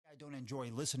don't enjoy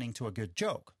listening to a good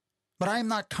joke, but I am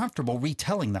not comfortable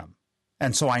retelling them,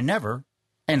 and so I never,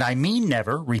 and I mean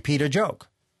never, repeat a joke.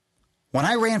 When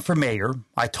I ran for mayor,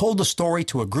 I told the story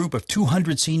to a group of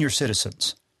 200 senior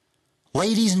citizens.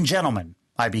 "Ladies and gentlemen,"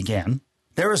 I began,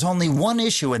 "there is only one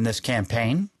issue in this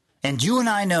campaign, and you and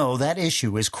I know that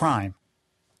issue is crime.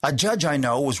 A judge I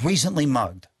know was recently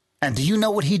mugged, and do you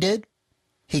know what he did?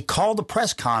 He called a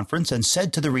press conference and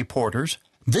said to the reporters,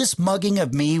 'This mugging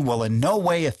of me will in no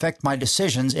way affect my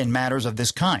decisions in matters of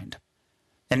this kind.'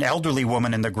 An elderly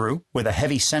woman in the group, with a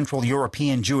heavy Central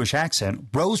European Jewish accent,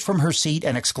 rose from her seat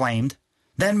and exclaimed,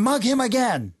 'Then mug him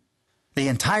again!' The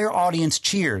entire audience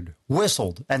cheered,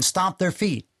 whistled, and stomped their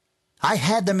feet. I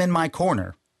had them in my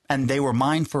corner, and they were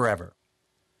mine forever.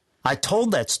 I told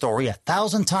that story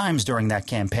 1,000 times during that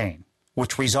campaign,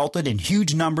 which resulted in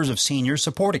huge numbers of seniors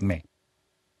supporting me.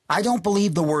 I don't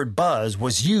believe the word buzz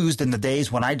was used in the days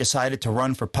when I decided to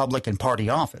run for public and party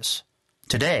office.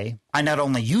 Today, I not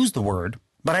only use the word,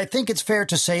 but I think it's fair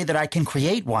to say that I can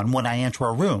create one when I enter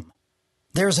a room.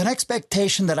 There's an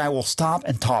expectation that I will stop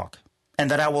and talk, and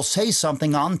that I will say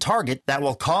something on target that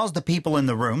will cause the people in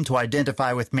the room to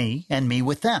identify with me and me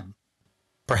with them.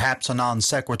 Perhaps a non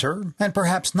sequitur, and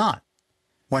perhaps not.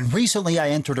 When recently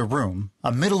I entered a room,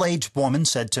 a middle-aged woman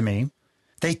said to me,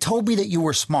 "They told me that you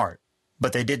were smart,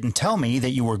 but they didn't tell me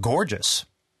that you were gorgeous."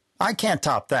 I can't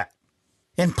top that.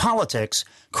 In politics,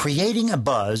 creating a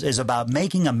buzz is about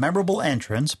making a memorable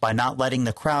entrance by not letting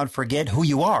the crowd forget who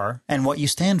you are and what you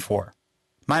stand for.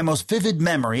 My most vivid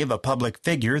memory of a public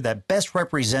figure that best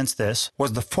represents this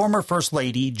was the former First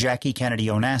Lady Jackie Kennedy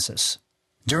Onassis.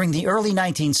 During the early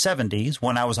 1970s,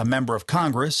 when I was a member of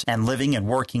Congress and living and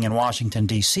working in Washington,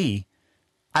 D.C.,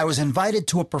 I was invited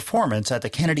to a performance at the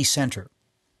Kennedy Center.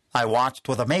 I watched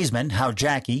with amazement how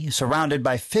Jackie, surrounded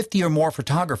by 50 or more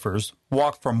photographers,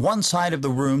 walked from one side of the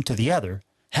room to the other,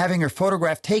 having her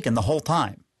photograph taken the whole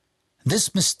time. This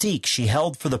mystique she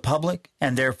held for the public,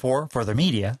 and therefore for the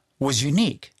media, was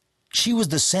unique. She was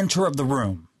the center of the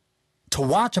room. To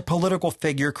watch a political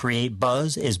figure create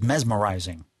buzz is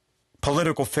mesmerizing.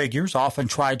 Political figures often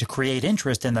try to create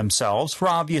interest in themselves for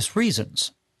obvious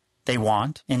reasons. They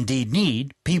want, indeed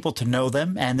need, people to know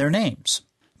them and their names.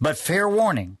 But fair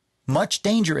warning, much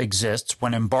danger exists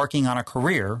when embarking on a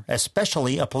career,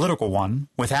 especially a political one,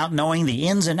 without knowing the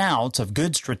ins and outs of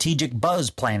good strategic buzz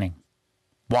planning.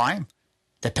 Why?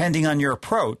 Depending on your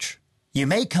approach, you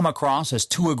may come across as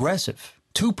too aggressive,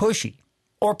 too pushy,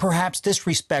 or perhaps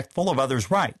disrespectful of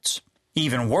others' rights.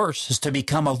 Even worse is to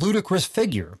become a ludicrous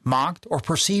figure, mocked or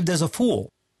perceived as a fool.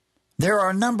 There are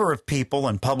a number of people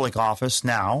in public office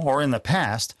now, or in the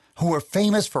past, who are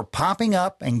famous for popping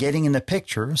up and getting in the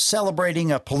picture, celebrating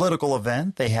a political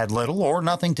event they had little or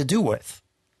nothing to do with.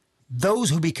 Those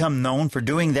who become known for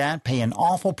doing that pay an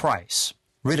awful price: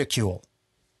 ridicule.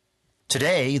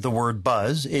 Today, the word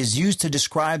buzz is used to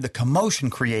describe the commotion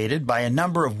created by a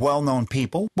number of well-known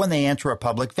people when they enter a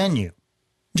public venue.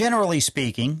 Generally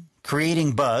speaking,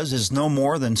 creating buzz is no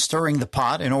more than stirring the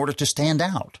pot in order to stand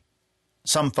out.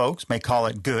 Some folks may call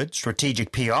it good,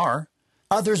 strategic PR.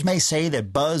 Others may say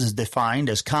that buzz is defined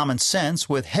as common sense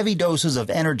with heavy doses of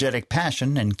energetic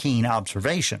passion and keen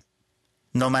observation.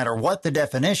 No matter what the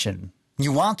definition,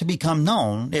 you want to become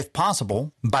known, if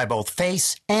possible, by both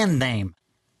face and name.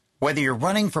 Whether you're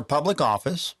running for public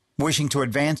office, wishing to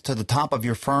advance to the top of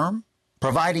your firm,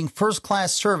 providing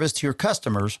first-class service to your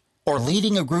customers, or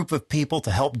leading a group of people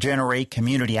to help generate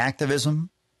community activism,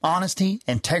 honesty,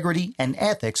 integrity, and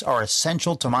ethics are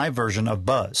essential to my version of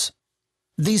buzz.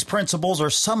 These principles are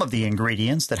some of the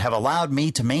ingredients that have allowed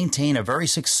me to maintain a very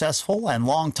successful and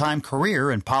long-time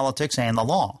career in politics and the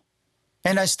law.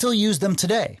 And I still use them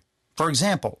today. For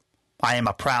example, I am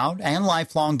a proud and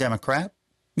lifelong Democrat,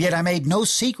 yet I made no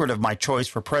secret of my choice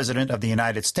for President of the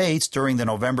United States during the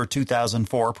November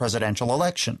 2004 presidential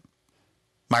election.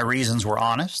 My reasons were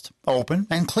honest, open,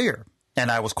 and clear, and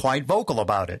I was quite vocal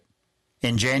about it.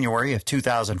 In January of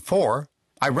 2004,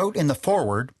 I wrote in the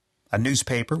foreword, a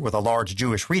newspaper with a large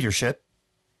Jewish readership,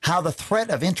 how the threat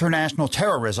of international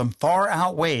terrorism far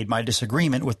outweighed my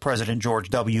disagreement with President George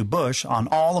W. Bush on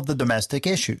all of the domestic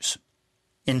issues.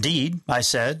 Indeed, I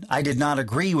said, I did not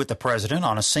agree with the president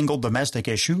on a single domestic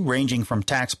issue ranging from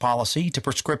tax policy to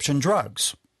prescription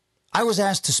drugs. I was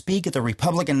asked to speak at the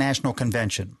Republican National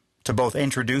Convention, to both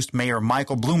introduce Mayor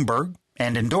Michael Bloomberg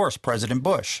and endorse President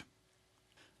Bush.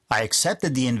 I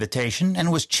accepted the invitation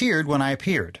and was cheered when I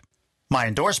appeared. My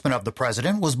endorsement of the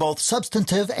president was both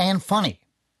substantive and funny.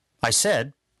 I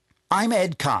said, "I'm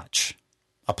Ed Koch."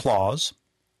 Applause.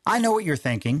 I know what you're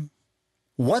thinking.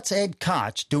 What's Ed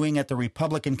Koch doing at the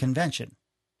Republican convention?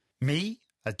 Me,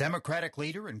 a Democratic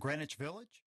leader in Greenwich Village?